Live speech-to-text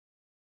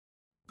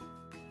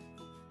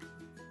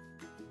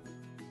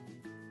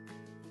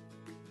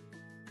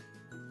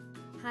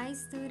Hi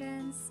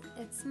students,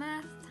 it's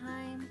math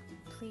time.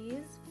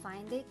 Please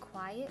find a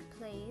quiet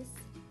place,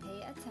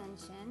 pay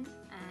attention,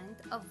 and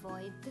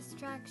avoid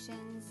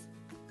distractions.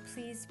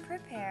 Please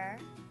prepare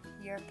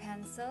your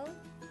pencil,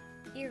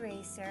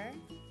 eraser,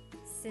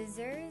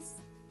 scissors,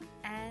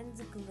 and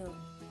glue.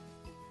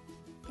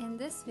 In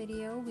this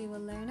video, we will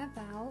learn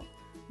about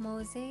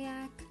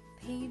mosaic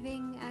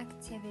paving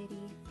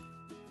activity.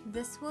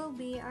 This will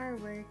be our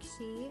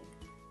worksheet.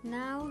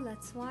 Now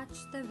let's watch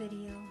the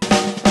video.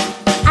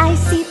 I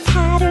see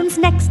patterns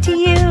next to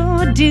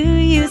you. Do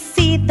you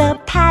see the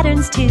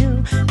patterns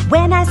too?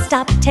 When I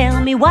stop, tell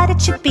me what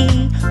it should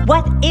be.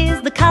 What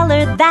is the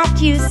color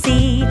that you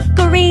see?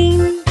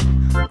 Green,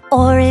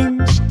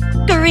 orange,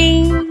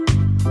 green,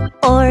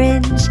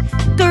 orange,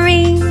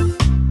 green,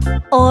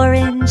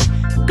 orange,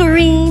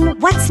 green.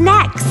 What's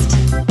next?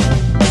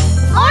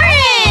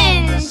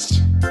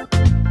 Orange!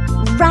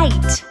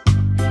 Right.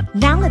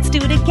 Now let's do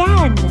it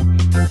again.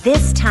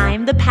 This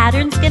time the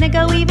pattern's gonna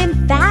go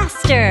even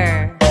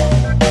faster.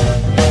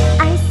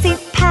 I see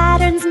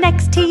patterns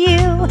next to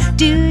you.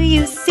 Do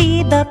you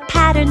see the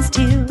patterns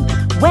too?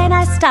 When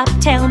I stop,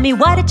 tell me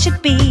what it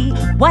should be.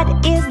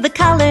 What is the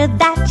color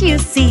that you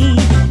see?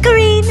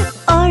 Green,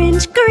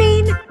 orange,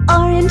 green,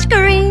 orange,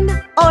 green,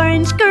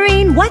 orange,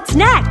 green. What's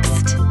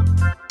next?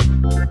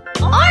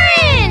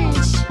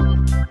 Orange!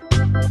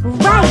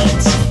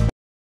 Right.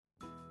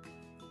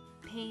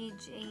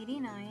 Page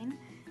 89,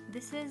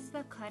 this is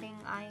the cutting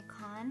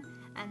icon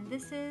and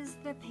this is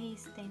the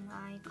pasting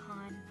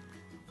icon.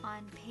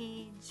 On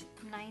page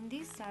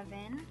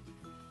 97,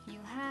 you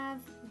have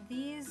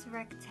these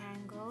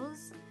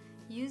rectangles.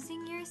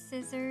 Using your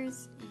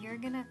scissors, you're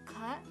gonna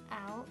cut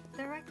out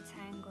the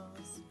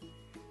rectangles.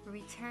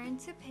 Return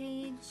to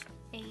page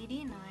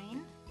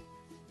 89.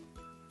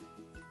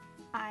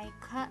 I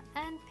cut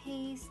and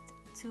paste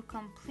to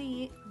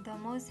complete the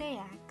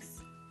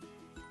mosaics.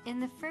 In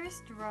the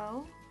first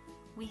row,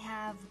 we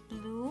have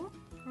blue,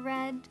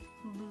 red,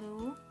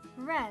 blue,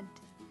 red.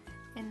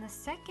 In the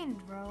second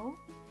row,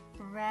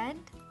 red,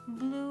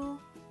 blue.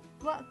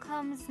 What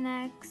comes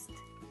next?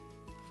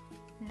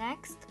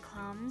 Next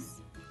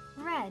comes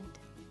red.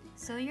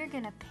 So you're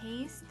gonna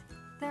paste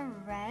the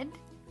red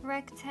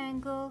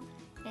rectangle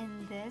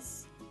in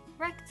this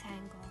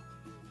rectangle.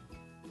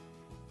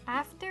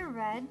 After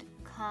red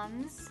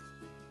comes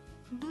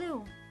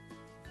blue.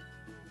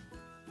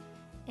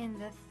 In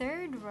the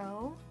third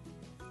row,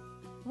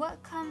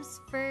 what comes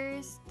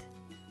first?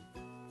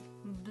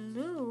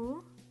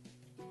 Blue,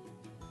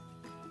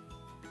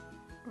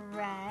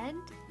 red,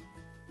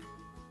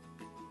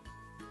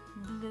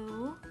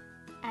 blue,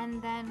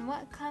 and then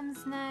what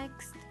comes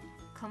next?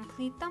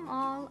 Complete them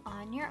all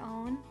on your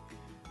own.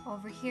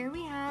 Over here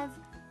we have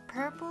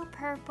purple,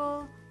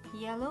 purple,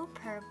 yellow,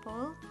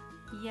 purple,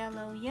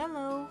 yellow,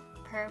 yellow,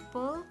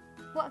 purple.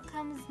 What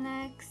comes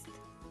next?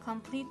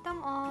 Complete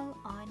them all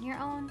on your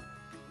own.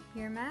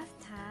 Your math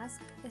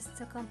task is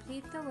to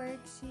complete the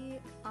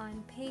worksheet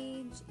on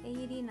page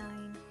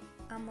 89.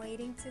 I'm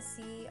waiting to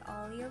see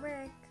all your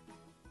work.